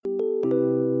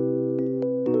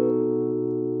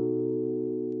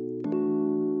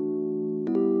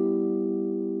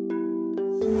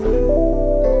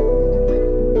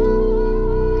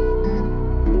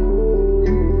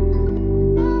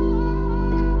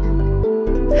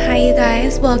Hi you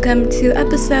guys, welcome to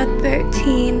episode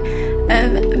 13 of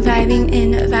Vibing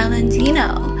in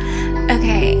Valentino.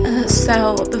 Okay,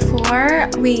 so before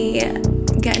we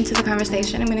get into the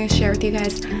conversation, I'm going to share with you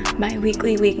guys my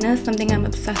weekly weakness, something I'm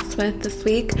obsessed with this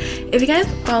week. If you guys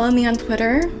follow me on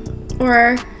Twitter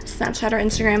or Snapchat or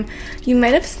Instagram, you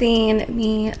might have seen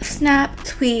me snap,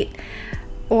 tweet,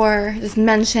 or just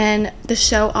mention the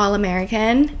show All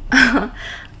American.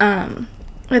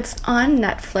 It's on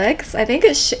Netflix. I think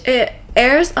it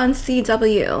airs on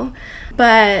CW,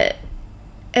 but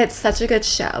it's such a good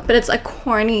show. But it's a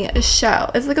corny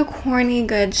show. It's like a corny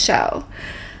good show,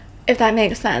 if that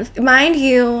makes sense. Mind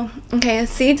you, okay,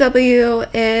 CW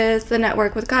is the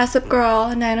network with Gossip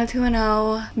Girl,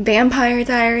 90210, Vampire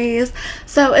Diaries.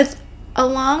 So it's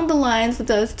along the lines of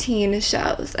those teen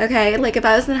shows, okay? Like if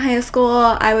I was in high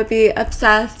school, I would be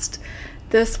obsessed.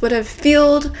 This would have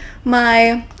fueled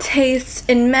my taste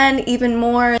in men even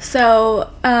more. So,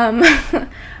 I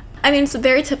mean, it's a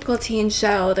very typical teen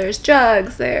show. There's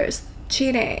drugs, there's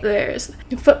cheating, there's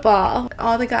football.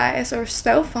 All the guys are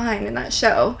so fine in that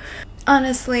show.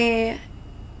 Honestly,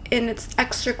 in its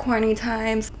extra corny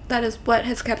times, that is what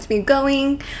has kept me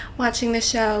going watching the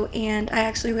show, and I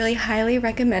actually really highly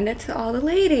recommend it to all the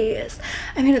ladies.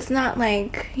 I mean, it's not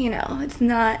like, it's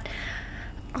not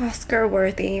Oscar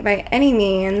worthy by any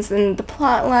means, and the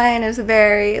plot line is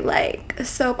very like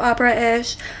soap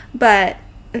opera-ish, but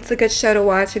it's a good show to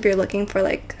watch if you're looking for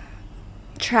like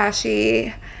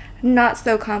trashy, not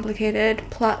so complicated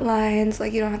plot lines.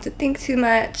 Like you don't have to think too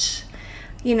much,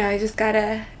 you just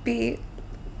gotta be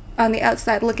on the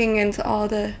outside looking into all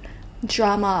the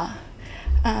drama.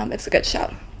 It's a good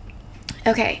show.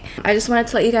 Okay, I just wanted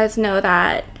to let you guys know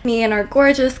that me and our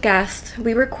gorgeous guest,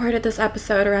 we recorded this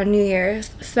episode around New Year's,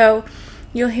 so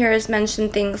you'll hear us mention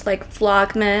things like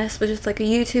Vlogmas, which is like a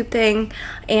YouTube thing,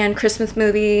 and Christmas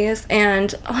movies,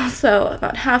 and also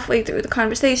about halfway through the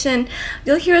conversation,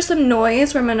 you'll hear some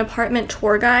noise from an apartment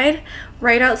tour guide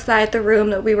right outside the room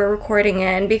that we were recording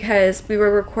in, because we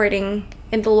were recording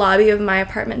in the lobby of my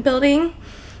apartment building,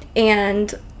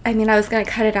 and I mean, I was going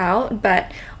to cut it out,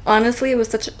 but honestly, it was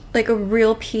such like a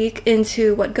real peek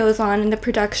into what goes on in the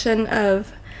production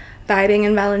of Vibing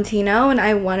in Valentino, and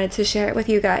I wanted to share it with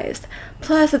you guys.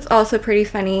 Plus, it's also pretty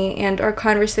funny, and our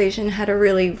conversation had a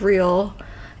really real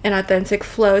and authentic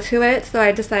flow to it, so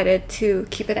I decided to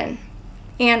keep it in.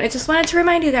 And I just wanted to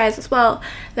remind you guys as well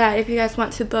that if you guys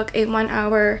want to book a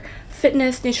 1-hour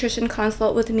fitness nutrition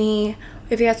consult with me,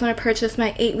 if you guys want to purchase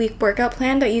my 8-week workout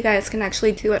plan that you guys can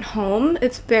actually do at home,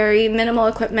 it's very minimal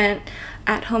equipment,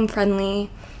 at home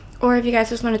friendly, or if you guys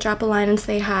just want to drop a line and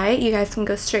say hi, you guys can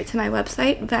go straight to my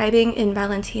website,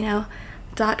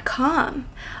 vibinginvalentino.com.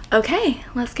 Okay,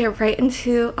 let's get right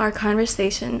into our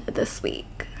conversation this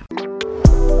week.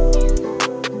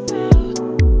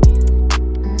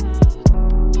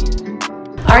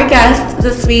 Our guest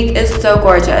this week is so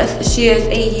gorgeous. She is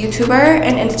a YouTuber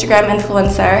and Instagram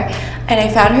influencer, and I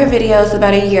found her videos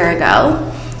about a year ago.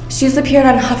 She's appeared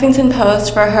on Huffington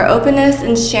Post for her openness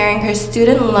in sharing her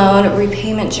student loan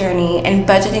repayment journey and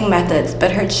budgeting methods, but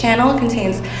her channel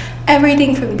contains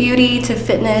everything from beauty to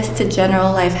fitness to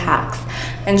general life hacks.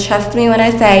 And trust me when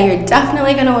I say you're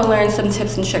definitely going to learn some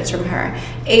tips and tricks from her.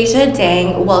 Asia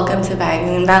Dang, welcome to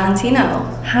Vibing in Valentino.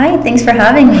 Hi, thanks for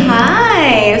having me.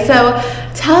 Hi. So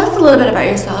tell us a little bit about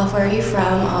yourself. Where are you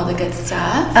from? All the good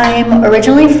stuff. I'm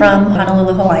originally from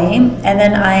Honolulu, Hawaii, and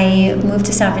then I moved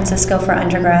to San Francisco for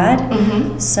undergrad.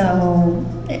 Mm-hmm. So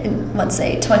let's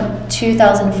say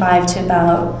 2005 to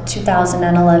about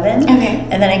 2011. Okay.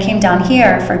 And then I came down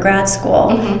here for grad school,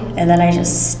 mm-hmm. and then I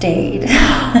just stayed.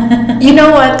 You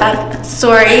know what? That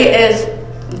story is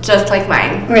just like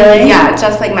mine. Really? Yeah,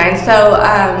 just like mine. So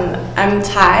I'm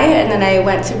Thai, and then I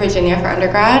went to Virginia for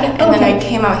undergrad, and then I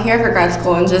came out here for grad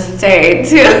school and just stayed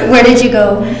too. Where did you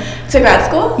go? To grad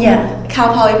school? Yeah.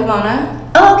 Cal Poly Pomona.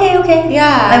 Oh, okay.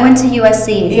 Yeah. I went to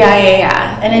USC.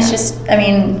 Yeah. And it's just,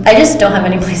 I just don't have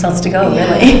any place else to go,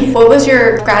 really. What was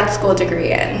your grad school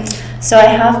degree in? So I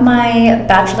have my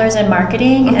bachelor's in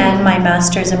marketing, mm-hmm. and my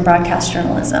master's in broadcast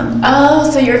journalism. Oh,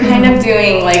 so you're kind of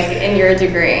doing like in your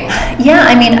degree. Yeah,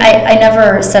 I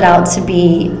never set out to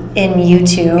be in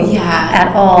YouTube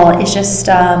at all. It's just,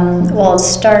 it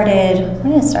started,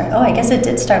 when did it start? Oh, I guess it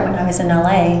did start when I was in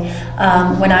LA.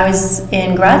 When I was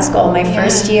in grad school, my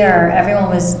first year,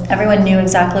 everyone knew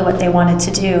exactly what they wanted to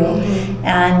do. Mm-hmm.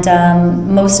 And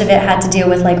most of it had to deal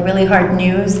with like really hard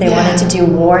news. They wanted to do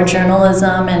war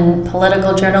journalism and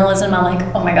political journalism. I'm like,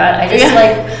 oh my God, I just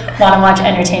want to watch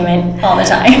entertainment all the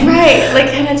time. Right, like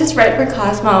kind of just write for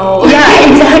Cosmo. Yeah,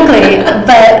 exactly.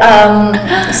 But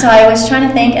so I was trying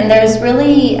to think, And there's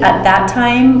really, at that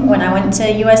time, when I went to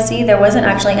USC, there wasn't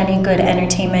actually any good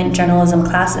entertainment journalism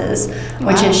classes,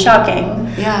 which is shocking.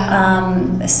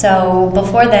 Yeah. So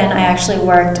before then, I actually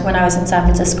worked, when I was in San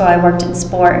Francisco, I worked in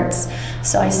sports.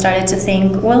 So I started to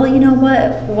think, well, you know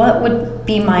what would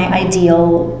be my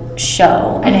ideal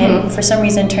show? And it, for some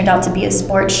reason, turned out to be a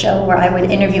sports show where I would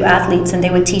interview athletes and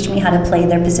they would teach me how to play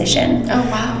their position. Oh,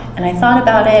 wow. And I thought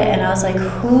about it and I was like,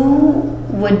 who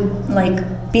would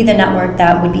like be the network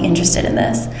that would be interested in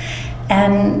this?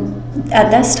 And at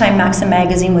this time, Maxim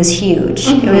magazine was huge.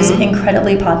 It was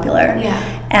incredibly popular.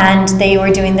 Yeah. And they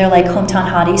were doing their like hometown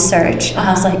hotties search. And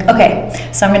I was like, okay,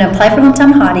 so I'm going to apply for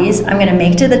hometown hotties. I'm going to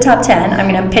make it to the top 10. I'm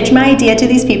going to pitch my idea to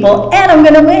these people and I'm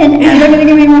going to win. And they're going to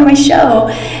give me my show.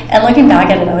 And looking back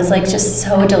at it, I was like just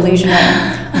so delusional.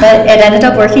 But it ended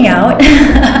up working out.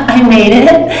 I made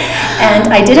it.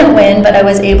 And I didn't win, but I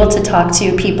was able to talk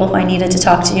to people who I needed to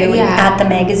talk to at the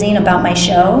magazine about my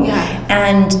show. Yeah.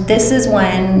 And this is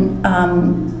when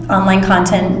online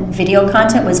content, video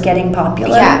content was getting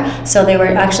popular. Yeah. So they were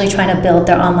actually trying to build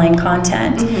their online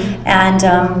content. And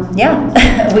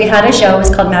we had a show. It was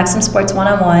called Maxim Sports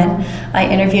One-on-One. I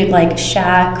interviewed like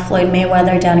Shaq, Floyd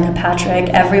Mayweather, Danica Patrick,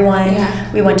 everyone.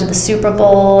 Yeah. We went to the Super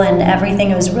Bowl and everything.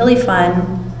 It was really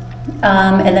fun.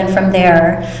 And then from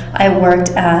there, I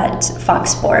worked at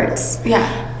Fox Sports. Yeah.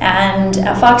 And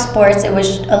at Fox Sports, it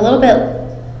was a little bit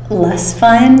less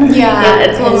fun. Yeah,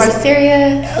 it's a little more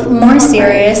serious. More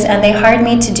serious, and they hired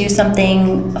me to do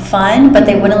something fun, but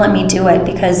they wouldn't let me do it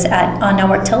because on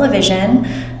network television,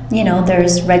 you know,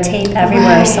 there's red tape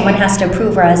everywhere. Right. Someone has to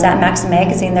approve. Whereas at Maxim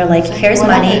magazine, they're like, here's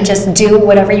whatever. money, just do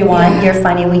whatever you want. You're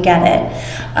funny, we get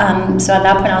it. So at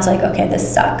that point, I was like, okay,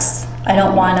 this sucks. I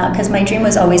don't wanna, because my dream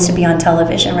was always to be on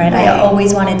television, right? I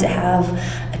always wanted to have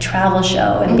a travel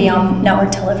show and be on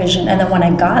network television. And then when I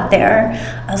got there,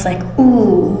 I was like,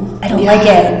 ooh, I don't like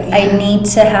it. I need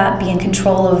to be in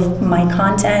control of my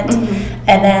content.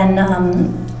 And then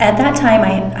at that time,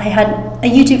 I had a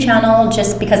YouTube channel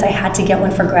just because I had to get one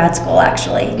for grad school,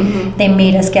 actually. They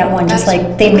made us get one, just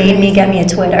like they made me get me a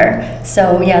Twitter.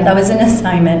 So yeah, that was an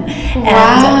assignment.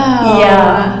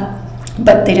 Wow. And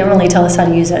but they didn't really tell us how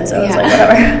to use it, so I was like,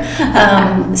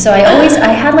 whatever. So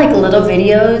I had like little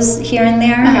videos here and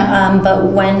there,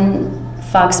 but when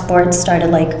Fox Sports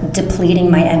started like depleting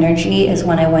my energy is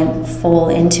when I went full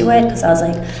into it, because I was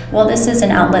like, well, this is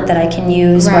an outlet that I can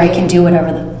use where I can do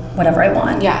whatever I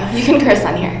want. Yeah, you can curse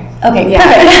on here. Okay,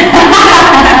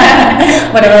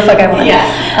 whatever the fuck I want.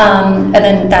 And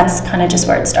then that's kind of just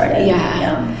where it started.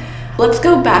 Let's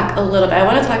go back a little bit. I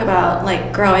want to talk about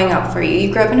like growing up for you.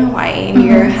 You grew up in Hawaii and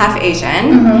you're half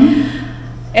Asian.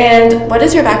 And what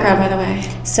is your background, by the way?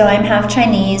 So I'm half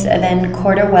Chinese and then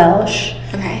quarter Welsh.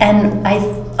 Okay. And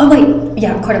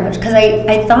quarter Welsh. Because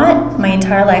I thought my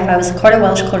entire life I was quarter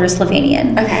Welsh, quarter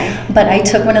Slovenian. Okay. But I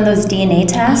took one of those DNA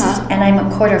tests and I'm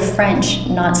a quarter French,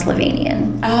 not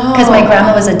Slovenian. Oh. Because my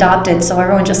grandma was adopted, so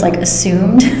everyone just like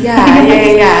assumed.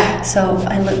 Yeah. So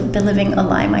I've been living a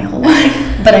lie my whole life.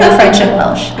 But I'm French and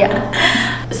Welsh,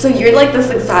 So you're like this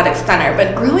exotic stunner,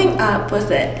 but growing up, was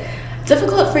it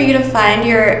difficult for you to find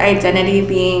your identity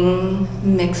being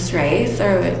mixed race,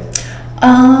 or?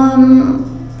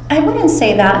 I wouldn't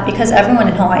say that because everyone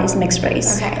in Hawaii is mixed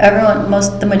race. Okay.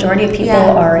 The majority of people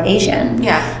are Asian.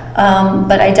 Yeah.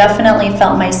 But I definitely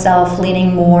felt myself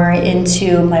leaning more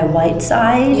into my white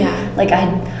side. Yeah. Like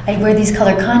I'd wear these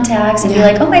colored contacts and be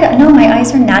like, oh my God, no, my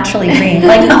eyes are naturally green.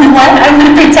 Like, what? I'm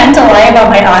going to pretend to lie about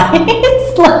my eyes?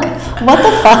 Like, what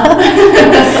the fuck?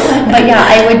 But yeah,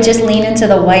 I would just lean into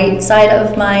the white side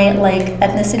of my like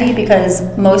ethnicity because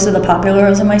most of the popular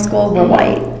girls in my school were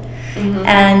white.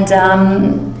 And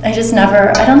I just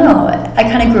never, I don't know, I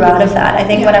kind of grew out of that. I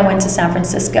think when I went to San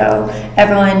Francisco,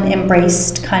 everyone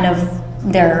embraced kind of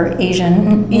their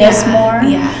Asianness more.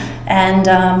 And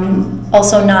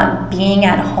also not being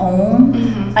at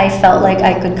home, I felt like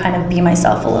I could kind of be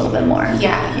myself a little bit more.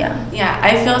 Yeah,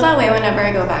 I feel that way whenever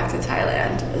I go back to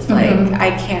Thailand. It's like,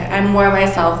 I'm more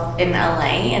myself in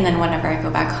LA, and then whenever I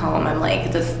go back home, I'm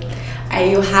like this...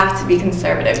 you have to be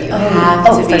conservative. You have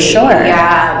to be. Oh, for sure.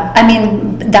 Yeah. I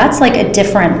mean, that's like a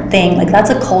different thing. Like, that's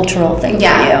a cultural thing for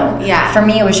you. Yeah. For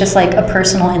me, it was just like a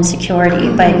personal insecurity.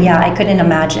 But yeah, I couldn't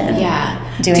imagine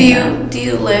doing that. Do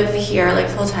you live here like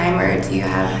full time, or do you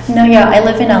have? No, I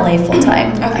live in LA full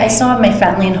time. Okay. I still have my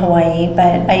family in Hawaii,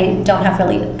 but I don't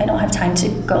have time to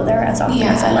go there as often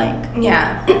as I like.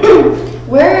 Yeah.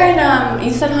 We're in,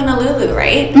 you said Honolulu,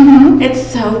 right? It's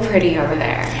so pretty over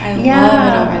there. I love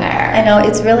it over there. I know,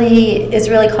 it's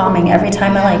really calming. Every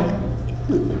time I like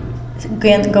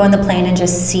go in the plane and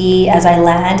just see as I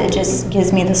land, it just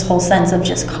gives me this whole sense of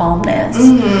just calmness.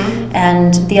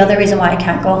 And the other reason why I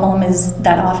can't go home is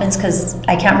that often is because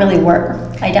I can't really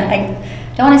work. I don't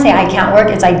want to say I can't work,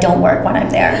 it's I don't work when I'm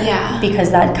there. Yeah. Because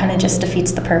that kind of just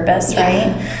defeats the purpose,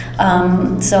 right?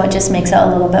 So it just makes it a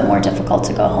little bit more difficult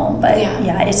to go home. But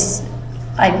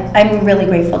I'm really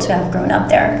grateful to have grown up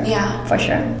there. Yeah. For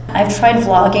sure. I've tried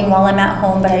vlogging while I'm at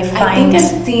home, but I think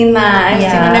I've seen that. I've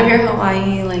seen one of your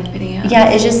Hawaii videos.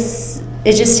 Yeah, it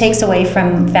just takes away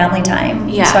from family time.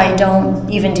 Yeah. So I don't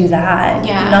even do that.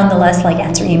 Yeah. Nonetheless,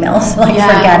 answer emails.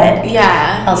 Forget it.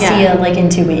 Yeah. I'll see you in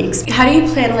 2 weeks. How do you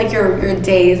plan your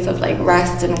days of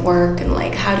rest and work, and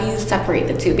how do you separate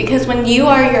the two? Because when you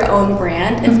are your own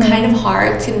brand, it's kind of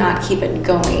hard to not keep it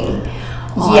going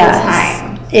all the time.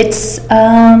 It's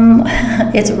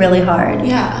really hard.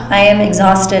 Yeah. I am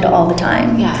exhausted all the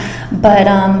time. Yeah. But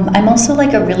I'm also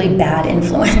a really bad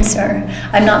influencer.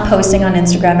 I'm not posting on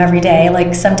Instagram every day.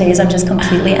 Some days I'm just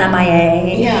completely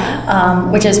MIA.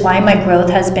 Yeah. Which is why my growth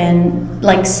has been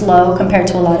slow compared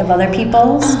to a lot of other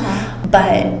people's.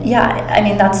 But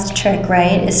that's the trick,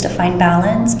 right? Is to find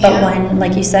balance. But when,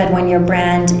 like you said, when your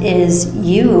brand is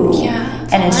you,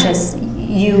 and it's just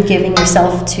you giving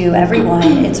yourself to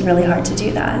everyone, it's really hard to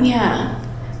do that. Yeah.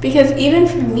 Because even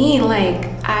for me,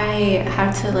 I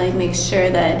have to make sure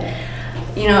that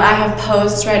I have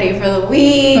posts ready for the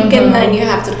week, and then you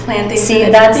have to plan things. See,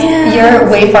 you're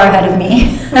way far ahead of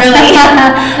me. Really?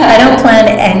 I don't plan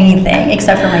anything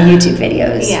except for my YouTube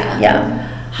videos. Yeah.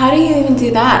 How do you even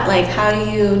do that? How do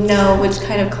you know which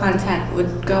kind of content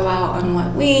would go out on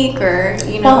what week, or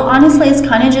Well, honestly, it's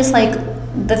kind of just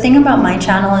the thing about my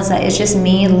channel is that it's just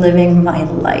me living my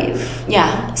life.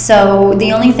 Yeah. So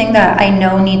the only thing that I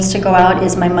know needs to go out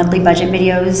is my monthly budget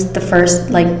videos,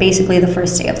 basically the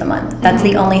first day of the month. That's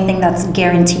the only thing that's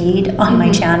guaranteed on my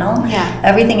channel. Yeah.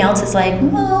 Everything else is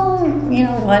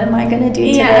what am I going to do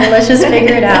today? Let's just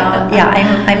figure it out. Yeah,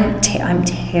 I'm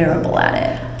terrible at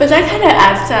it. But that kind of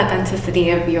adds to authenticity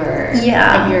of your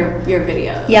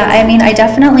videos. Yeah, I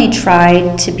definitely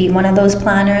tried to be one of those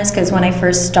planners, because when I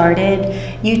first started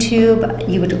YouTube,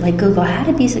 you would Google how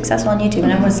to be successful on YouTube,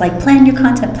 and I was plan your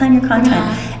content.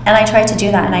 And I tried to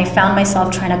do that, and I found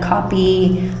myself trying to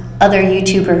copy other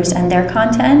YouTubers and their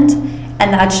content,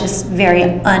 and that's just very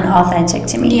unauthentic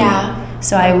to me. Yeah.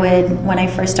 So I would, when I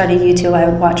first started YouTube, I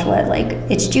would watch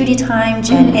It's Judy Time,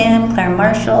 Jen Im, Claire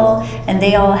Marshall, and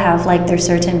they all have their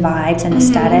certain vibes and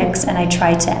aesthetics, and I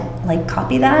tried to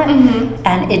copy that,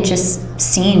 and it just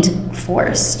seemed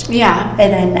forced. Yeah.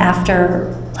 And then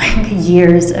after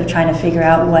years of trying to figure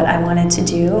out what I wanted to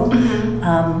do,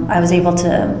 I was able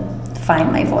to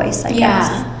find my voice, I guess.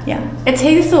 Yeah. It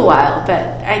takes a while,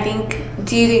 but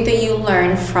do you think that you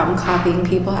learn from copying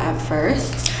people at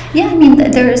first? Yeah,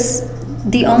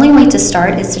 the only way to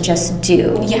start is to just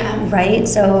do. Yeah. Right?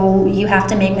 So you have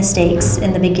to make mistakes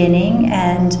in the beginning,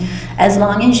 and as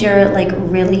long as you're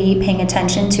really paying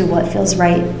attention to what feels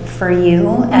right for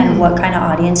you and what kind of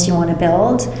audience you want to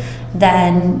build,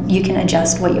 then you can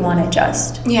adjust what you want to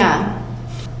adjust. Yeah.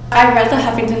 I read the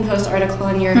Huffington Post article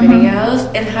on your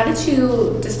videos, and how did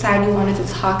you decide you wanted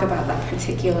to talk about that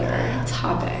particular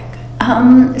topic?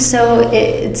 So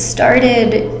it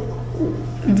started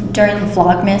during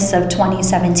Vlogmas of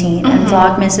 2017, and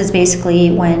Vlogmas is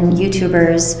basically when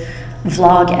YouTubers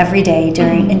vlog every day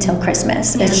until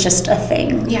Christmas. It's just a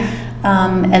thing. Yeah.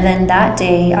 And then that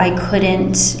day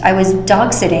I was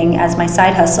dog sitting as my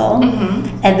side hustle,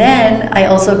 and then I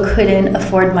also couldn't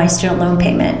afford my student loan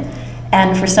payment.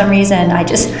 And for some reason, I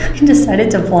just decided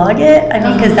to vlog it.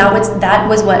 Because that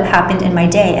was what happened in my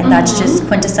day, and that's just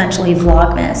quintessentially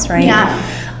Vlogmas, right?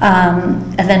 Yeah.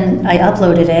 And then I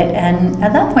uploaded it, and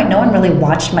at that point, no one really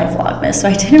watched my Vlogmas, so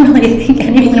I didn't really think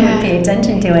anyone would pay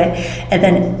attention to it. And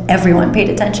then everyone paid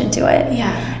attention to it.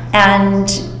 Yeah.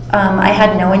 And I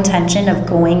had no intention of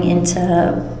going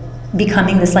into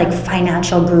becoming this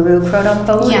financial guru, quote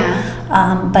unquote.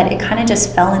 Yeah. But it kind of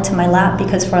just fell into my lap,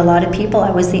 because for a lot of people,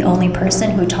 I was the only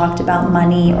person who talked about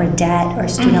money or debt or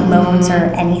student loans or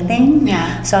anything.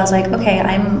 Yeah. So I was okay,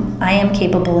 I am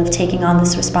capable of taking on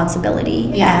this responsibility.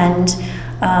 Yeah. And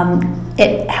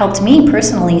it helped me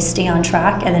personally stay on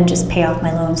track and then just pay off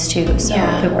my loans too. So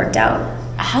it worked out.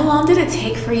 How long did it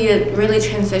take for you to really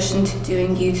transition to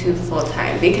doing YouTube full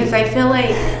time? Because I feel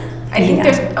I think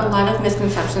there's a lot of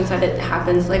misconceptions that it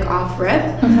happens off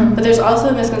rip, but there's also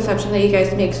a misconception that you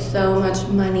guys make so much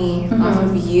money off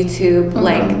of YouTube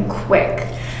quick.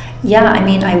 Yeah,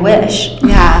 I wish.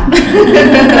 Yeah.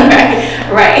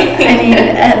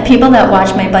 Right. People that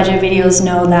watch my budget videos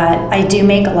know that I do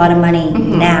make a lot of money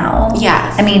now.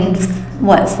 Yes.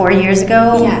 4 years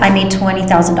ago, Yes. I made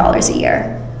 $20,000 a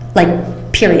year. Like,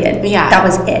 period. Yeah. That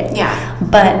was it. Yeah.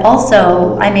 But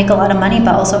also, I make a lot of money,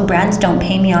 but also brands don't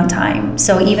pay me on time.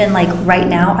 So even like right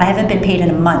now, I haven't been paid in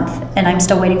a month, and I'm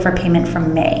still waiting for payment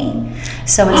from May.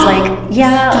 So it's like,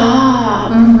 yeah.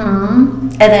 Stop. Mm-hmm.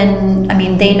 And then, I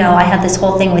mean, they know I had this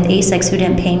whole thing with ASICS who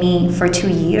didn't pay me for 2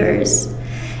 years.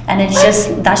 And it's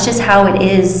just, that's just how it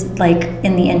is, like,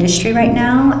 in the industry right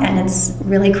now. And it's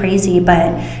really crazy.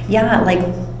 But yeah, like,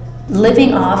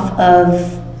 living off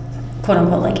of quote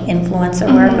unquote like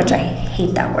influencer work, which I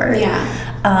hate that word,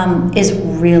 is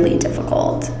really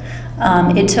difficult.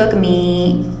 It took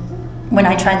me, when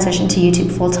I transitioned to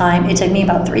YouTube full time, it took me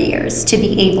about 3 years to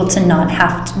be able to not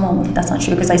have to, well, that's not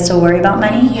true because I still worry about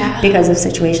money because of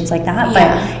situations like that.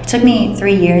 But it took me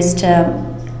 3 years to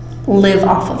live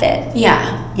off of it.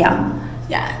 Yeah.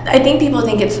 I think people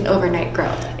think it's an overnight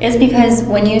growth. It's because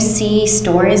when you see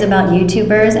stories about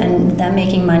YouTubers and them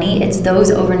making money, it's those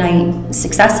overnight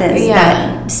successes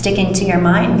that stick into your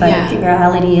mind. But the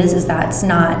reality is that's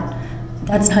not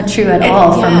true at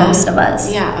all for most of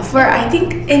us. Yeah, for I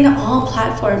think in all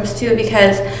platforms too,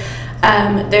 because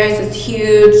there's this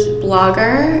huge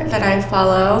blogger that I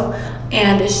follow,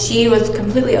 and she was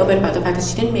completely open about the fact that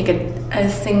she didn't make a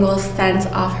single cent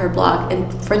off her blog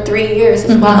for 3 years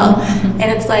as well. And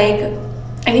it's like,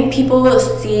 I think people will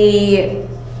see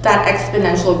that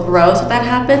exponential growth that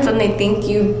happens, and they think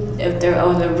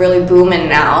they're really booming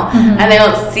now, and they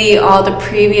don't see all the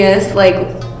previous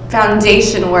like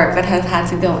foundation work that has had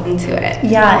to go into it.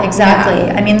 Yeah,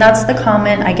 exactly. I mean, that's the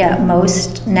comment I get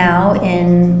most now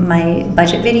in my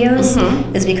budget videos,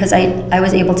 is because I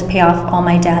was able to pay off all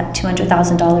my debt,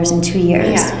 $200,000 in 2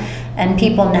 years. And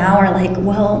people now are like,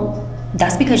 well,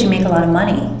 that's because you make a lot of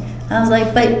money. I was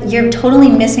like, but you're totally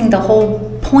missing the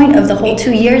whole point of the whole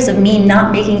 2 years of me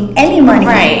not making any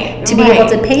money to be able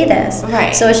to pay this.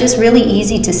 So it's just really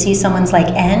easy to see someone's like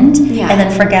end and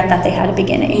then forget that they had a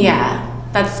beginning. Yeah,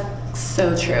 that's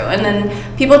so true. And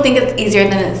then people think it's easier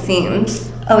than it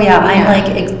seems. Oh yeah,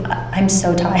 I'm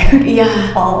so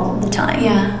tired. All the time.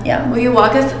 Will you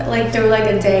walk us like through like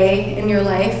a day in your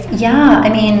life? Yeah, I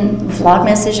mean,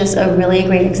 Vlogmas is just a really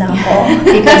great example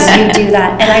because you do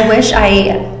that. And I wish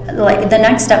like the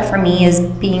next step for me is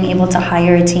being able to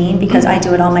hire a team because I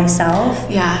do it all myself.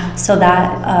 So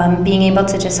that being able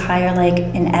to just hire like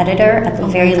an editor at the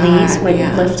very least would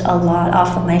lift a lot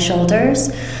off of my shoulders.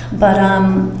 But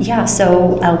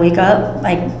so I'll wake up,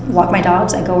 I walk my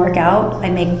dogs, I go work out, I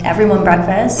make everyone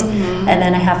breakfast, and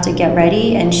then I have to get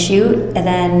ready and shoot. And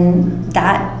then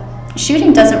that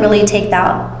shooting doesn't really take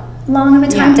that long of a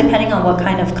time depending on what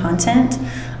kind of content.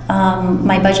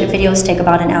 My budget videos take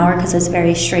about an hour because it's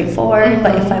very straightforward,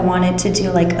 but if I wanted to do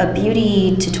like a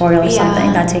beauty tutorial or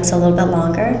something, that takes a little bit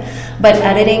longer. But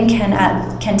editing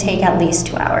can take at least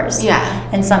 2 hours.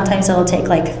 And sometimes it'll take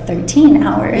like 13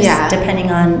 hours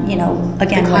depending on,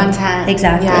 again, the content.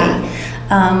 Exactly.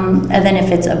 And then if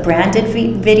it's a branded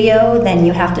video, then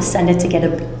you have to send it to get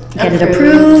it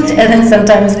approved, and then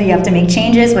sometimes you have to make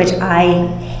changes, which I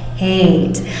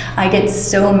hate. I get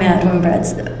so mad when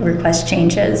Brett's request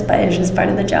changes, but it's just part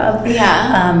of the job.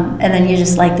 And then you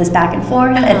just like this back and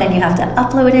forth, and then you have to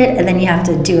upload it, and then you have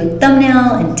to do a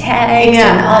thumbnail and tags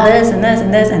and all this and this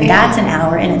and this, and that's an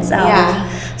hour in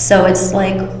itself. So it's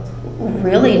like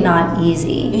really not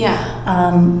easy.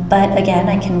 But again,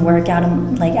 I can work out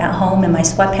like at home in my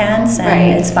sweatpants,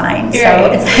 and it's fine.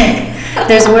 So it's like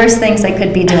there's worse things I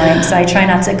could be doing. So I try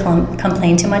not to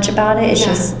complain too much about it.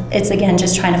 It's again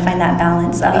just trying to find that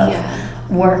balance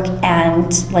of work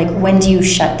and like when do you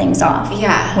shut things off?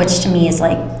 Which to me is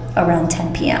like around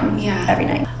 10 p.m. every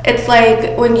night. It's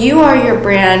like when you are your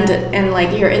brand and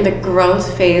like you're in the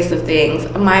growth phase of things,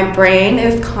 my brain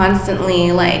is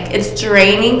constantly like, it's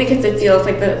draining because it feels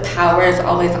like the power is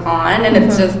always on, and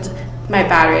it's just, my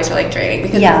batteries are like draining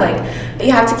because it's like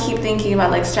you have to keep thinking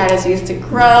about like strategies to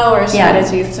grow or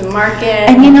strategies to market.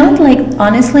 And like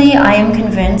honestly, I am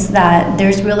convinced that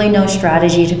there's really no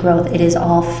strategy to growth. It is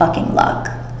all fucking luck.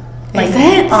 Like,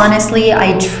 honestly,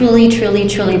 I truly, truly,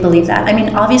 truly believe that. I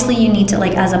mean, obviously you need to,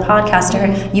 like, as a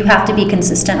podcaster, you have to be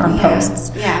consistent on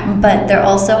posts. But there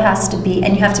also has to be,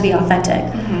 and you have to be authentic.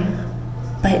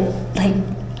 But, like,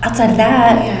 outside of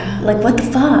that, like, what the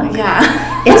fuck?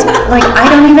 It's, like, I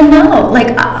don't even know.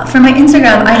 Like, for my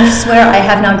Instagram, I swear I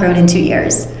have not grown in 2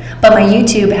 years. but my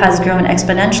YouTube has grown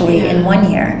exponentially in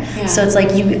 1 year. Yeah. So it's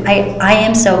like I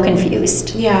am so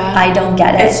confused. Yeah. I don't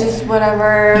get it. It's just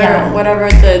whatever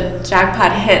the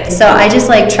jackpot hits. So I just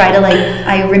like try to like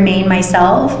I remain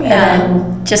myself and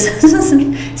then just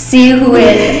see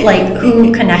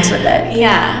who connects with it.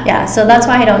 Yeah. Yeah. So that's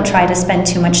why I don't try to spend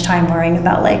too much time worrying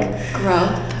about like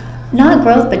growth. Not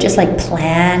growth, but just like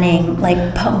planning,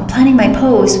 like planning my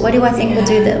post. What do I think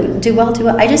will do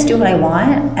well? I just do what I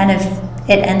want, and if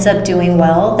it ends up doing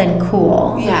well, then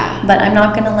cool. Yeah. But I'm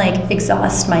not gonna like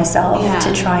exhaust myself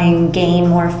to try and gain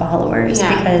more followers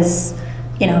because,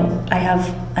 you know, I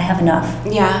have enough.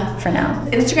 Yeah. For now.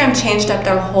 Instagram changed up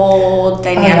their whole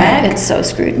dynamic. It so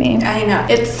screwed me. I know.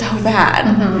 It's so bad.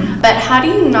 But how do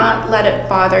you not let it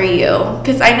bother you?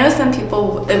 Because I know some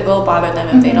people, it will bother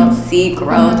them if they don't see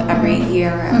growth every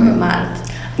year or every month.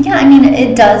 Yeah, I mean,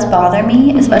 it does bother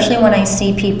me, especially when I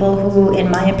see people who, in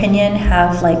my opinion,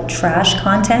 have like trash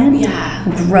content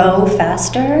grow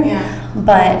faster. Yeah.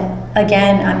 But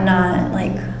again, I'm not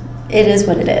like, it is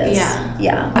what it is.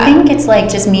 Yeah. I think it's like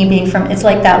just me being it's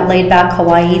like that laid back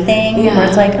Hawaii thing where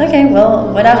it's like, okay,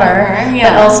 well, whatever.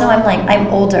 But also I'm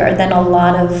older than a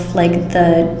lot of like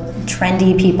the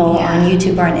trendy people on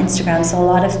YouTube or on Instagram. So a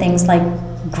lot of things like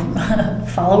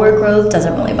follower growth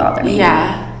doesn't really bother me.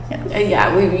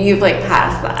 You've like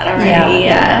passed that already.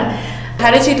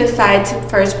 How did you decide to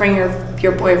first bring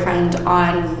your boyfriend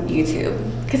on YouTube?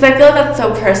 Because I feel like that's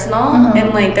so personal,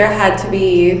 and like there had to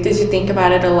be. Did you think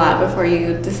about it a lot before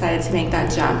you decided to make that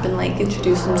jump and like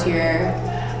introduce him to your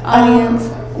audience?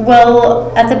 Well,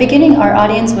 at the beginning, our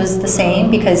audience was the same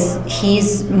because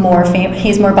he's more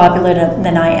popular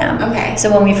than I am. Okay. So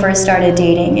when we first started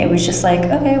dating, it was just like,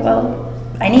 okay, well,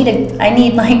 I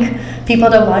need like people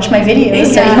to watch my videos,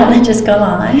 so you want to just go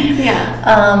on.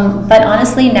 But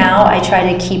honestly, now I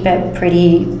try to keep it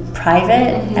pretty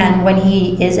private, and when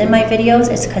he is in my videos,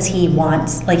 it's because he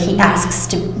wants, like, he asks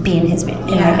to be in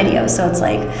my videos. So it's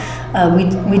like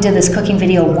we did this cooking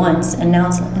video once, and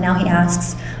now he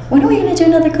asks, when are we going to do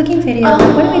another cooking video?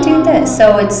 When are we doing this?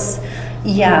 So it's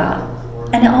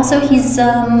and also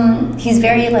he's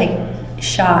very like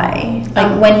shy.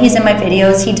 Like when he's in my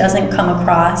videos, he doesn't come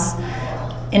across,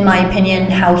 in my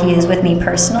opinion, how he is with me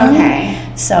personally.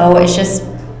 Okay. So it's just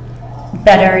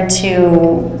better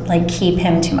to like keep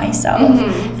him to myself.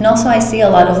 And also I see a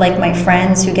lot of like my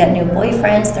friends who get new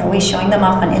boyfriends, they're always showing them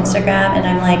off on Instagram, and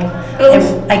I'm like,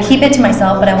 I keep it to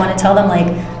myself, but I want to tell them like,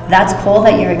 that's cool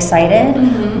that you're excited,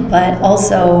 but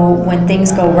also when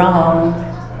things go wrong,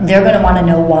 they're going to want to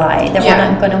know why. They're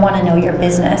going to want to know your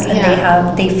business,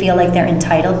 and they feel like they're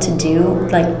entitled to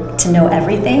know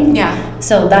everything.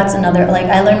 So that's another, like,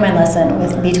 I learned my lesson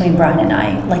between Brian and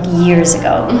I like years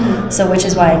ago. So which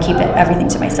is why I keep everything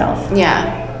to myself.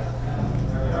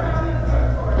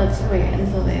 Let's wait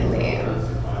until they leave.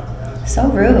 So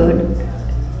rude.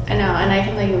 I know, and I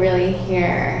can like really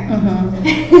hear.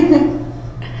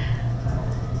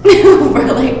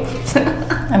 We're like.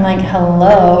 I'm like,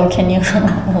 hello, can you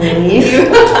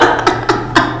leave?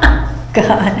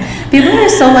 God, people are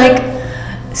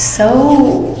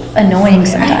so annoying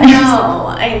sometimes.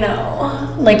 I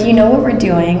know. Like, you know what we're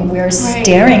doing. We're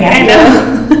staring at you.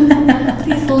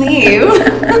 Please leave.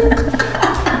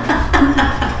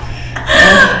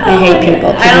 I hate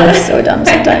people. People are so dumb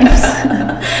sometimes.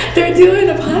 They're doing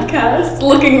a podcast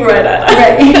looking right at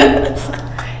us.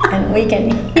 And we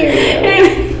can hear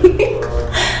you.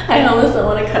 I almost don't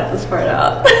want to cut this part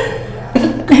out.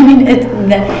 I mean,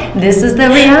 this is the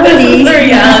reality. This is the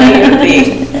reality of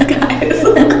things, guys.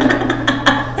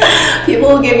 People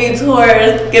will give you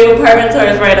tours, give apartment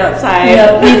tours right outside.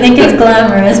 Yeah, we think it's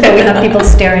glamorous, but we have people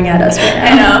staring at us right now.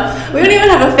 I know. We don't even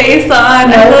have a face on.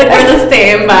 No. I feel like we're the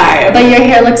same vibe. But your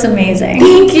hair looks amazing.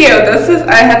 Thank you.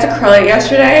 I had to curl it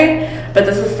yesterday, but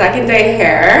this is second day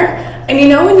hair. And you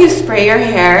know when you spray your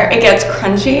hair, it gets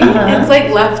crunchy? It's like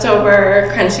leftover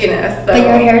crunchiness. So. But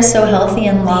your hair is so healthy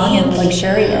and long and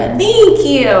luxurious. Thank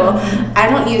you. I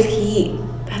don't use heat.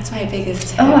 That's my biggest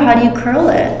tip. Oh, how do you curl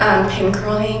it? Pin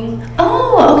curling.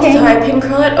 Oh, okay. So I pin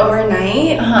curl it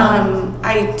overnight.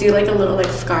 I do like a little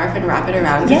like scarf and wrap it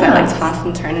around because I like toss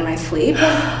and turn in my sleep.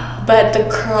 But the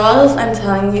curls, I'm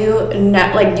telling you,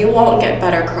 you won't get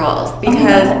better curls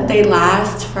because they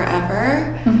last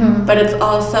forever. But it's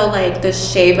also like the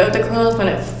shape of the curls, when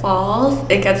it falls,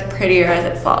 it gets prettier as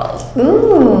it falls.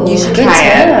 Ooh, you should try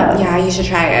it. Yeah, you should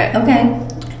try it. Okay.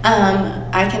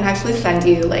 I can actually send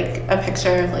you like a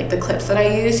picture of like the clips that I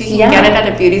use. You can get it at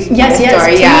a beauty store. Yes,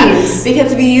 please.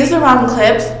 Because if you use the wrong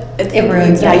clips, it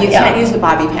ruins it. You can't use the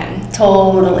bobby pin.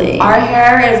 Totally. Our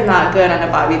hair is not good on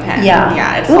a bobby pin.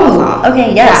 Yeah, it falls off.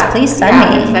 Okay, yes, please send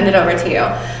me. I'll send it over to you.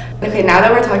 Okay, now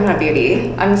that we're talking about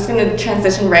beauty, I'm just going to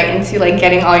transition right into like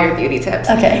getting all your beauty tips.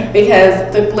 Okay.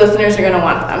 Because the listeners are going to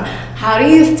want them. How do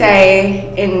you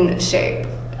stay in shape?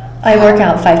 I work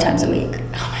out 5 times a week.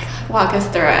 Oh my God, walk us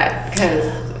through it, because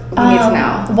we need to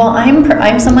know. Well,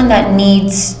 I'm someone that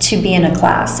needs to be in a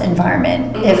class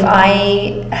environment. Mm-hmm. If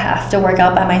I have to work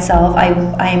out by myself,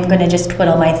 I'm going to just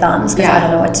twiddle my thumbs because I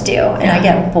don't know what to do, and I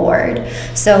get bored.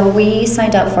 So we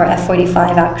signed up for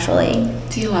F45 actually.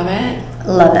 Do you love it?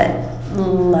 Love it.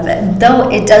 Though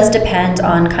it does depend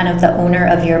on kind of the owner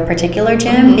of your particular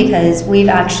gym, because we've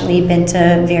actually been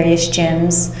to various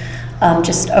gyms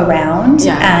just around,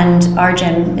 and our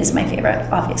gym is my favorite,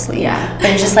 obviously. Yeah.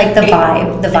 But it's just like the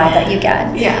vibe that you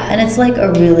get. Yeah. And it's like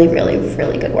a really, really,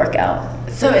 really good workout.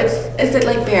 So is it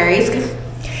like Barry's? Did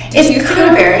you used to go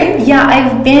to Barry's? Yeah,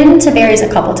 I've been to Barry's a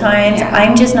couple times. Yeah.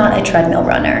 I'm just not a treadmill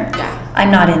runner. Yeah. I'm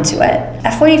not into it.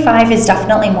 F45 is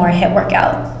definitely more a HIIT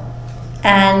workout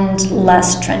and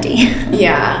less trendy.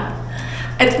 Yeah.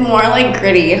 It's more like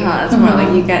gritty, huh? It's more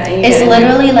like you get It's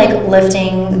literally like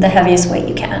lifting the heaviest weight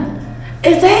you can.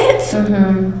 Is it?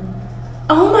 Mm-hmm.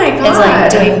 Oh my God. It's like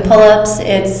doing pull-ups,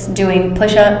 it's doing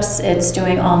push-ups, it's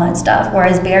doing all that stuff.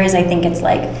 Whereas Barry's, I think it's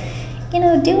like, do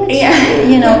what you do,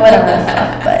 whatever the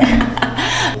fuck, but.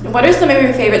 What are some of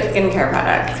your favorite skincare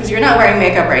products? Because you're not wearing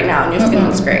makeup right now and your skin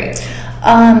looks great.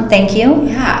 Thank you.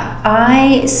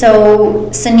 Yeah.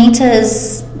 So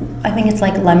Sanita's, I think it's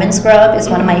like lemon scrub is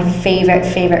one of my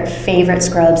favorite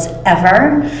scrubs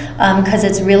ever, because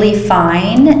it's really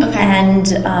fine. Okay.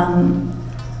 And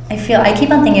I keep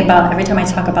on thinking about, every time I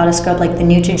talk about a scrub, like the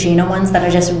Neutrogena ones that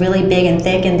are just really big and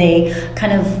thick and they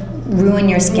kind of ruin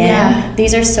your skin. Yeah.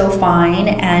 These are so fine,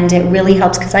 and it really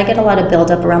helps because I get a lot of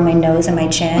buildup around my nose and my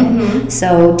chin. Mm-hmm.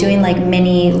 So doing like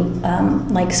mini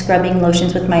like scrubbing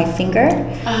lotions with my finger,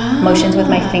 motions with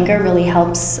my finger really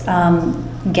helps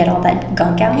get all that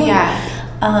gunk out. Yeah.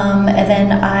 And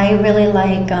then I really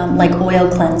like oil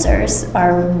cleansers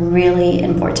are really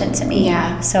important to me.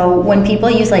 Yeah. So when people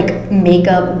use like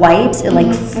makeup wipes, it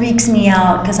like freaks me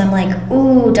out because I'm like,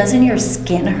 ooh, doesn't your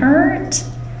skin hurt?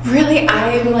 Really?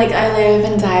 I live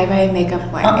and die by a makeup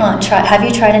wipe. Have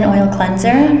you tried an oil cleanser?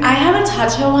 I haven't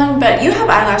touched one, but you have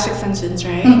eyelash extensions,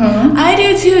 right? Mm-hmm. I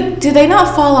do too. Do they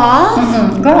not fall off?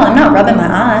 Mm-hmm. Girl, I'm not rubbing my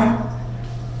eye.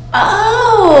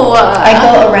 Oh. I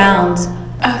go around.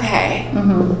 Okay.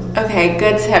 Mm-hmm. Okay,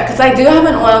 good tip. Because I do have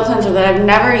an oil cleanser that I've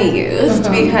never used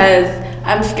because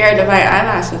I'm scared of my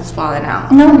eyelashes falling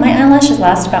out. No, my eyelashes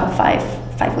last about five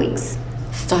weeks.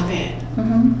 Stop it.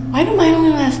 Mm-hmm. Why do mine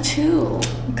only last 2?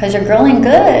 Because you're girling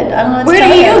good. I don't know what to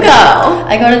tell you. Where do you go?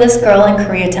 I go to this girl in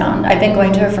Koreatown. I've been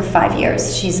going to her for 5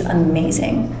 years. She's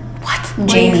amazing. What?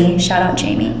 Jamie. Shout out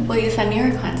Jamie. Will you send me her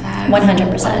contact?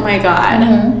 100%. Oh my God.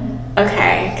 Mm-hmm.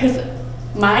 Okay. Because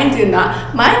mine do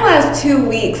not. Mine last 2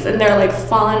 weeks and they're like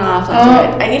falling off.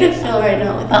 I need to fill right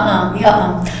now.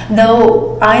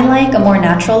 Though I like a more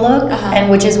natural look, and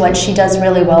which is what she does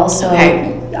really well. So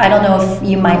I don't know if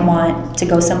you might want to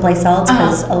go someplace else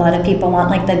because a lot of people want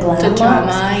like the glam looks.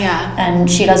 And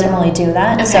she doesn't really do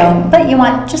that. Okay. So, but you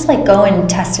want just like go and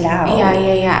test it out.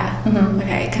 Yeah. Mm-hmm.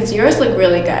 Okay, because yours look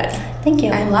really good. Thank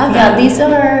you. I love them. Yeah, these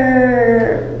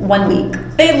are 1 week.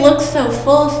 They look so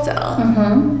full still.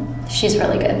 Mm-hmm. She's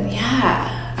really good.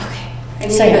 Yeah. Okay. I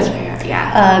need to go try her.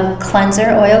 Yeah. Cleanser,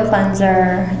 oil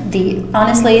cleanser.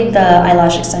 Honestly, the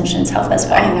eyelash extensions help as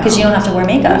well because you don't have to wear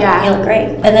makeup. Yeah. You look great.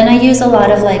 And then I use a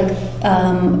lot of like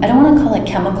I don't want to call it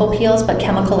chemical peels, but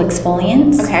chemical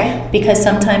exfoliants. Okay. Because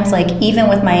sometimes, like even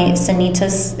with my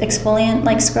Sanita's exfoliant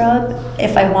like scrub,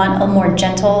 if I want a more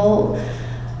gentle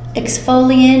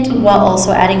exfoliant while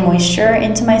also adding moisture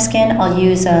into my skin, I'll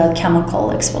use a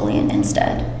chemical exfoliant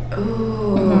instead. Ooh.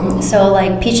 Mm-hmm. So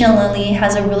like Peach and Lily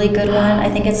has a really good one. I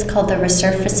think it's called the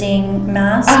Resurfacing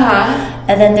Mask.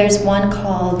 And then there's one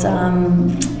called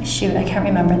I can't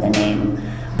remember the name,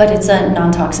 but it's a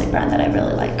non-toxic brand that I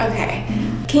really like. Okay.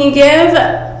 Can you give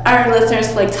our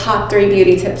listeners like top 3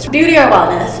 beauty tips? Beauty or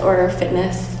wellness or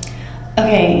fitness?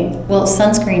 Okay. Well,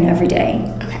 sunscreen every day.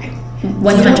 Okay.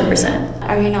 100%.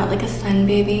 Are you not like a sun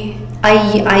baby?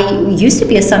 I used to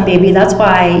be a sun baby. That's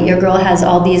why your girl has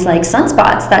all these like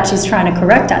sunspots that she's trying to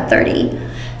correct at 30.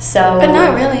 So, but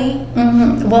not really.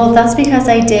 Mm-hmm. Well, that's because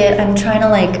I'm trying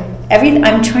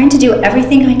to do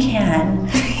everything I can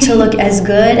to look as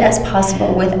good as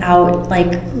possible without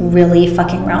like really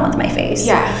fucking around with my face.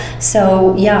 Yeah.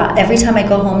 So yeah, every time I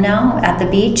go home now at the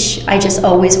beach, I just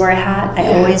always wear a hat.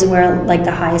 I always wear like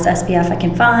the highest SPF I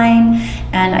can find,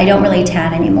 and I don't really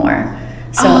tan anymore.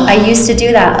 So I used to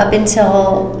do that up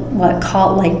until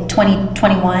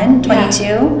 2021,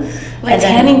 22. Like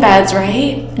tanning beds,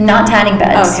 right? Not tanning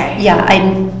beds. Okay. Yeah,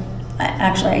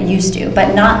 Actually, I used to,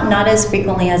 but not as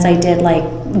frequently as I did, like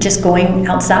just going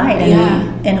outside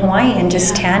in Hawaii and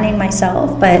just tanning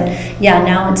myself. But yeah,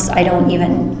 now I don't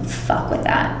even fuck with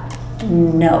that.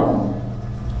 No.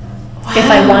 Wow. If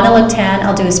I want to look tan,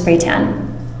 I'll do a spray tan.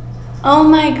 Oh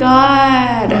my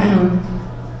God.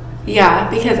 Yeah,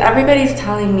 because everybody's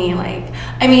telling me, like,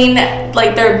 I mean,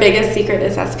 like, their biggest secret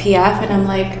is SPF, and I'm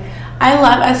like, I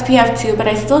love SPF too, but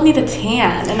I still need a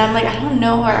tan, and I'm like, I don't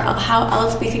know how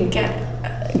else we could get.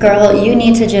 Girl, you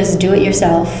need to just do it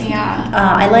yourself. Yeah.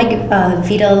 I like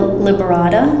Vita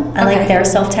Liberata. I like their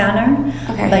self tanner.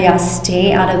 Okay. But yeah,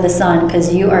 stay out of the sun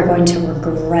because you are going to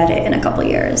regret it in a couple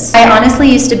years. I honestly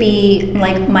used to be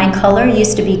like, my color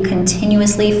used to be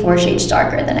continuously 4 shades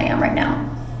darker than I am right now.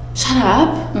 Shut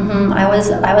up. I was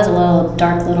a little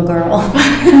dark little girl.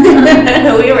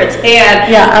 We were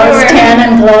tan. Yeah, I was tan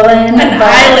and glowing. An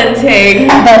island thing.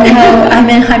 But no,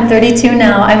 I'm 32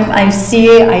 now. I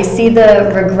see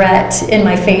the regret in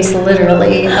my face,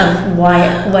 literally, of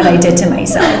what I did to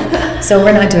myself. So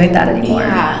we're not doing that anymore.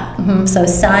 Yeah. So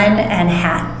sun and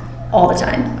hat all the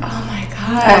time. Oh my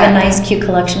God. I have a nice, cute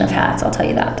collection of hats. I'll tell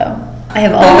you that though. I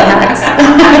have all the hats.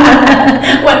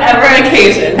 Whatever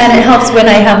occasion. And it helps when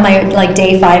I have my like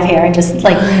day 5 hair and just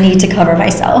like need to cover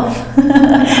myself.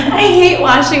 I hate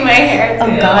washing my hair too.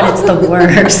 Oh God, it's the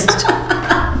worst.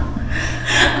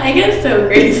 I get so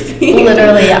greasy.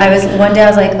 Literally, one day I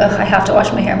was like, ugh, I have to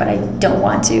wash my hair, but I don't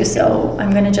want to, so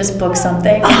I'm gonna just book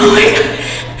something. Oh my God.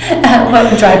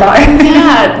 Dry bar.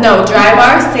 Yeah, no, dry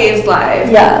bar saves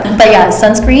lives. Yeah, but yeah,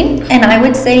 sunscreen, and I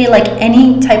would say like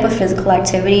any type of physical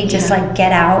activity, just like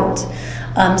get out.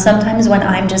 Sometimes when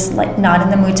I'm just like not in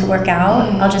the mood to work out,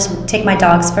 I'll just take my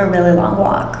dogs for a really long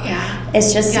walk. Yeah.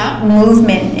 It's just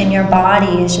movement in your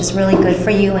body is just really good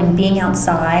for you, and being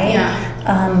outside.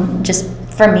 Just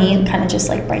for me, kind of just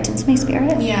like brightens my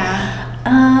spirit. Yeah.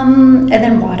 And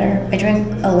then water. I drink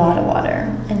a lot of water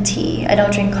and tea. I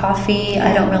don't drink coffee.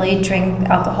 I don't really drink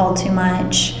alcohol too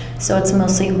much. So it's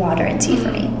mostly water and tea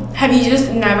for me. Have you just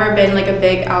never been like a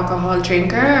big alcohol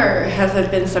drinker, or has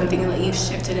it been something that you've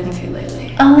shifted into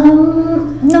lately?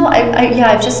 No,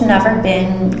 I've just never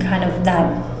been kind of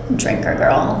that drinker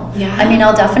girl. Yeah. I mean,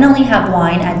 I'll definitely have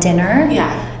wine at dinner.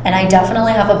 Yeah. And I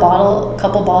definitely have a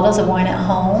couple bottles of wine at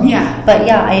home. Yeah. But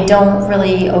yeah, I don't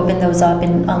really open those up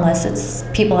unless it's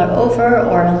people are over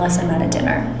or unless I'm at a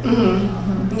dinner.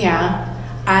 Yeah.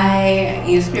 I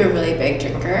used to be a really big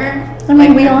drinker. I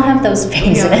mean, we all have those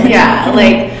phases. Yeah,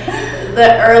 like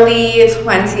the early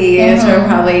 20s were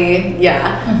probably,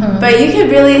 But you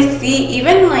could really see,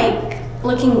 even like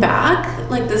looking back,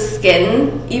 like the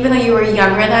skin, even though you were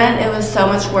younger then, it was so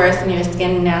much worse than your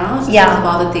skin now. Just because of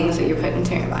all the things that you put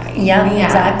into your body. Yeah,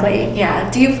 exactly. Yeah.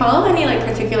 Do you follow any like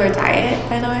particular diet,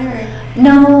 by the way? Or?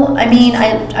 No, I mean,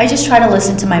 I just try to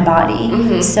listen to my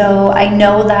body. So I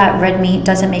know that red meat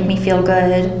doesn't make me feel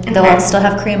good, though I'll still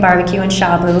have Korean barbecue and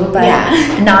shabu,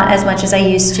 but not as much as I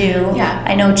used to. Yeah.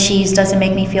 I know cheese doesn't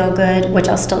make me feel good, which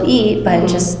I'll still eat, but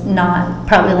just not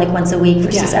probably like once a week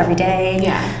versus every day.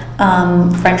 Yeah.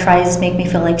 French fries make me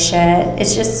feel like shit.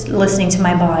 It's just listening to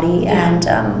my body and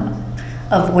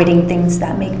avoiding things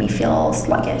that make me feel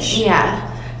sluggish. Yeah.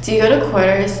 Do you go to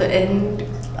Quarters in?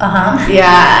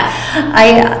 Yeah.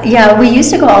 We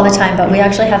used to go all the time, but we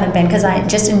actually haven't been because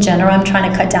in general I'm trying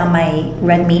to cut down my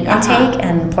red meat intake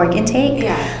and pork intake.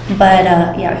 Yeah. But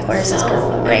Quarters is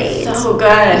great. It's so good.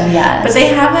 Yes. But they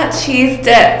have that cheese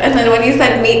dip, and then when you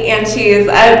said meat and cheese,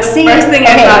 first thing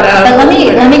I thought of. But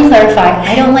let me clarify.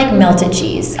 I don't like melted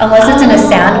cheese unless it's in a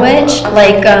sandwich.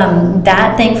 Like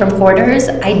that thing from Quarters,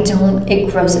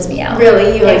 it grosses me out.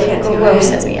 Really, you can't do it? It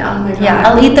grosses me out. Oh my God. Yeah,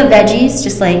 I'll eat the veggies,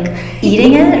 just like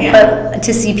eating it. But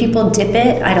to see people dip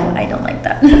it, I don't like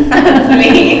that.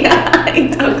 Me, I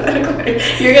don't go to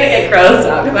Quarters. You're gonna get gross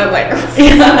now because I'm like,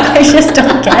 I just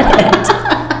don't get it.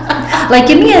 Like,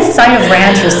 give me a side of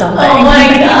ranch or something. Oh my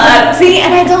God! See,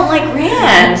 and I don't like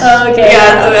ranch. Okay.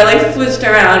 Yeah, so I like switched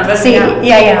around. But see,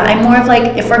 yeah. I'm more of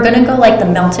like, if we're gonna go like the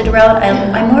melted route,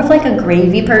 I'm more of like a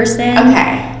gravy person.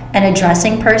 Okay. And a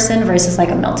dressing person versus like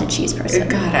a melted cheese person.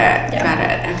 Got it.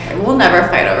 Okay, we'll never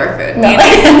fight over food. No.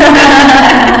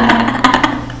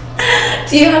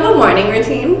 Do you have a morning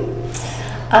routine?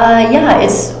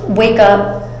 It's wake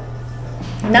up.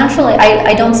 Naturally,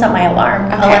 I don't set my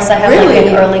alarm unless I have like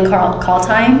an early call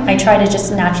time. I try to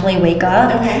just naturally wake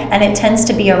up, and it tends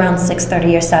to be around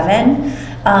 6:30 or 7.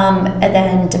 And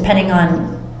then depending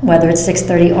on whether it's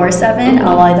 6:30 or 7,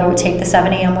 I'll either take the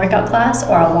 7 a.m. workout class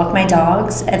or I'll walk my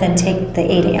dogs and then take the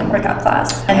 8 a.m. workout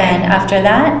class. And then after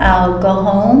that, I'll go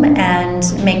home and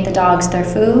make the dogs their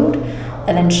food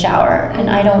and then shower. And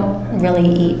I don't really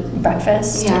eat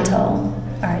breakfast until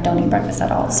or I don't eat breakfast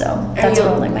at all. So that's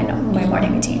more like my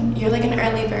morning routine. You're like an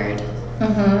early bird.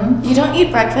 Mm-hmm. You don't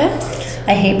eat breakfast?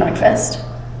 I hate breakfast.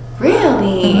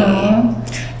 Really? Mm-hmm.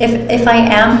 If I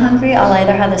am hungry, I'll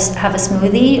either have a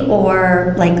smoothie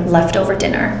or like leftover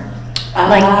dinner.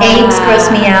 Like eggs gross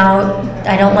me out.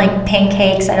 I don't like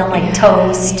pancakes. I don't like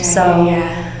toast.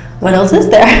 What else is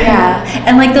there? Yeah.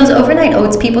 And like those overnight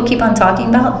oats people keep on talking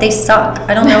about, they suck.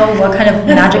 I don't know what kind of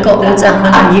magical oats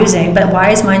everyone are using, but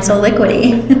why is mine so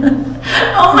liquidy?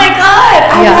 Oh my god,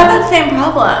 I have that same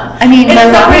problem. I mean, it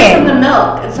separates lying. from the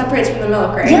milk. It separates from the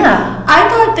milk, right? Yeah. I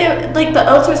thought the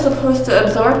oats were supposed to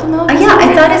absorb the milk. Yeah,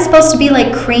 I thought it's supposed to be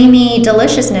like creamy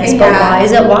deliciousness, but why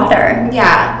is it water?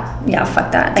 Yeah. Yeah, fuck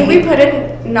that. Did we put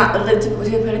in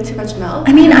too much milk?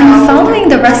 I mean, I'm following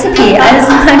the recipe.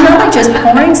 I'm not like just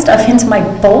pouring stuff into my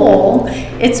bowl.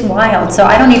 It's wild. So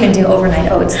I don't even do overnight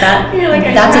oats. That's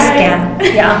a scam.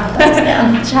 Yeah, that's a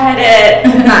scam. Tried it.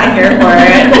 Not here for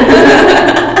it.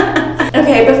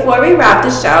 Okay, before we wrap the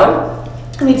show,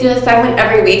 we do a segment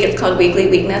every week. It's called Weekly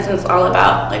Weakness, and it's all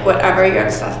about like whatever you're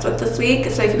obsessed with this week.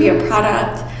 So it could be a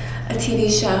product, a TV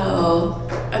show,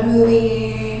 a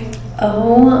movie.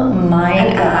 Oh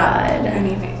my god.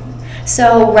 Anything.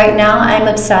 So right now I'm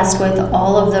obsessed with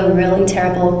all of the really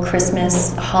terrible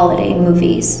Christmas holiday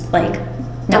movies. Like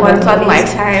the ones on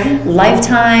Lifetime?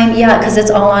 Lifetime, yeah, because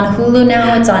it's all on Hulu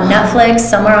now. It's on Netflix.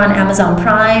 Some are on Amazon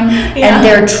Prime. Yeah. And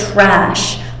they're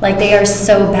trash. Like they are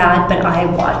so bad, but I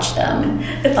watch them.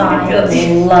 It's I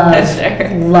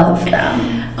love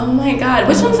them. Oh my god.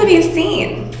 Which ones have you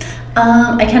seen?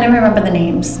 I can't even remember the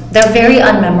names. They're very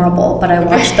unmemorable, but I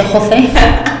watched the whole thing.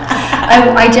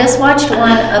 I just watched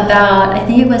one about, I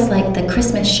think it was like the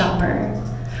Christmas Shopper,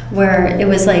 where it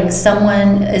was like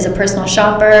someone is a personal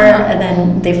shopper and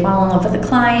then they fall in love with the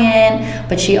client,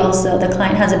 but the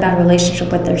client has a bad relationship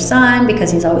with their son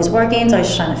because he's always working, so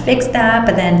he's trying to fix that.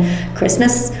 But then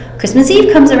Christmas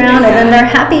Eve comes around and then they're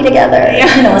happy together.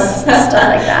 Stuff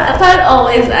like that. That's how it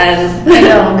always ends. I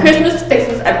know. Christmas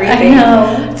fixes everything. I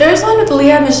know. There's one with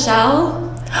Lea Michele.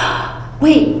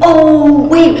 Wait,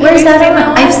 where's that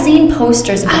on? I've seen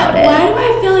posters about it. Why do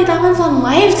I feel like that one's on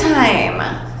Lifetime?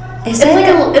 It's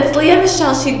Lea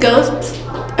Michele. She goes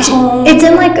home. It's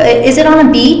in like, is it on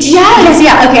a beach? Yes.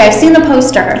 Yeah, okay, I've seen the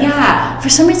poster. Yeah. For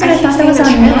some reason I thought that was on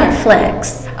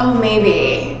Netflix. Oh,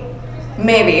 maybe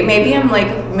I'm like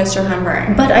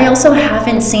misremembering. But I also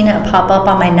haven't seen it pop up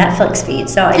on my Netflix feed,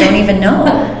 so I don't even know.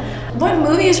 What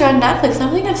movies are on Netflix? I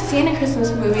don't think I've seen a Christmas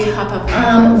movie pop up.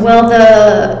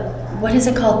 What is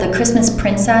it called? The Christmas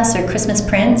Princess or Christmas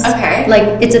Prince? Okay.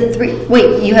 Like, it's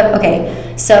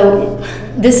so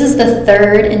this is the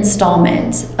third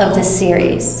installment of the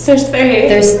series. There's three.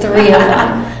 There's three of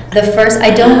them. The first,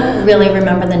 I don't really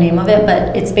remember the name of it,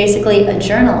 but it's basically a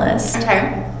journalist.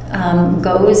 Okay.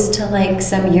 Goes to like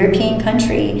some European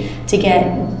country to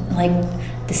get like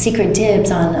the secret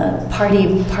dibs on a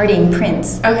partying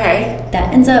prince. Okay.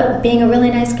 That ends up being a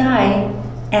really nice guy,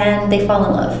 and they fall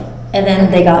in love. And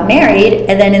then they got married,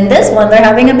 and then in this one, they're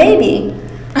having a baby.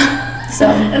 So.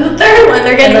 And the third one,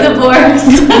 they're getting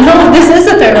divorced. No, this is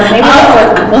the third one. Maybe the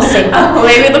fourth one. We'll see. Oh,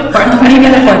 maybe the fourth one. Maybe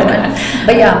the fourth one.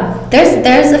 But yeah,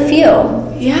 there's a few.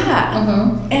 Yeah.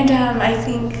 Mm-hmm. And I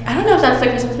don't know if that's the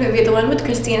Christmas movie, the one with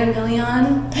Christina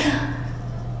Milian. Yeah.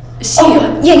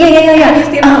 Have you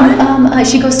seen that one?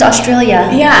 She goes to Australia.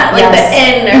 Yeah, like the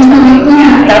inn or something.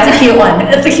 Mm-hmm. That's a cute one.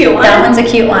 It's a cute one. That one's a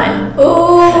cute one.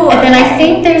 Ooh. And then I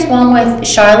think there's one with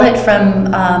Charlotte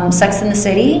from Sex and the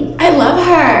City. I love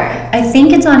her. I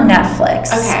think it's on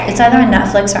Netflix. Okay. It's either on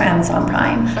Netflix or Amazon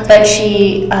Prime. Okay. But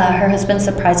her husband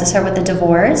surprises her with a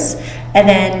divorce, and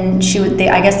then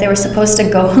I guess they were supposed to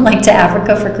go like to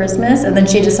Africa for Christmas, and then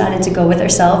she decided to go with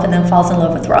herself, and then falls in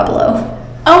love with Rob Lowe.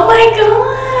 Oh my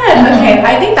god! Mm-hmm. Okay,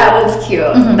 I think that one's cute.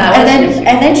 Mm-hmm.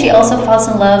 And then she also falls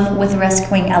in love with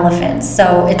rescuing elephants,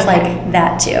 so it's like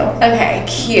that too. Okay,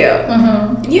 cute.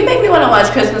 Mm-hmm. You make me want to watch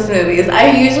Christmas movies.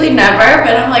 I usually never,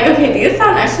 but I'm like, okay, these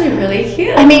sound actually really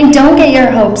cute. I mean, don't get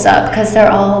your hopes up because they're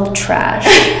all trash,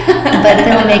 but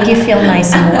they'll make you feel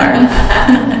nice and warm.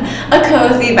 A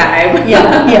cozy vibe.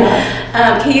 Yeah.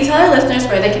 Can you tell our listeners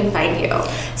where they can find you?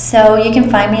 So you can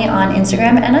find me on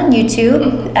Instagram and on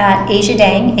YouTube at Asia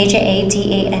Dang,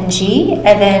 AJADANG,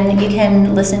 and then you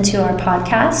can listen to our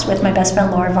podcast with my best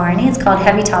friend Laura Varney. It's called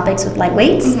Heavy Topics with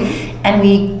Lightweights, and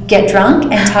we get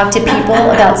drunk and talk to people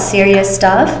about serious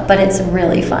stuff, but it's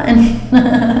really fun.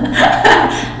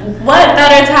 What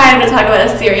better time to talk about a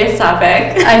serious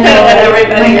topic? I know,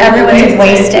 when everyone's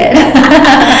wasted.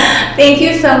 Thank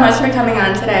you so much for coming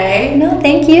on today. No,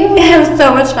 thank you. It was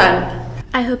so much fun.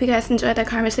 I hope you guys enjoyed that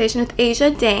conversation with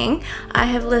Asia Dang. I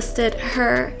have listed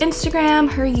her Instagram,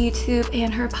 her YouTube,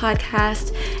 and her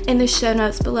podcast in the show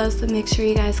notes below, so make sure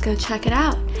you guys go check it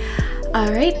out.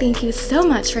 Alright, thank you so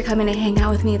much for coming to hang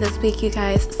out with me this week, you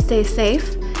guys. Stay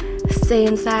safe, stay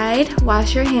inside,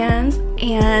 wash your hands,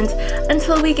 and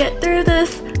until we get through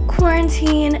this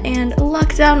quarantine and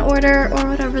lockdown order or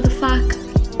whatever the fuck,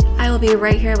 I will be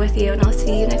right here with you, and I'll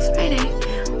see you next Friday.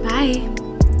 Bye.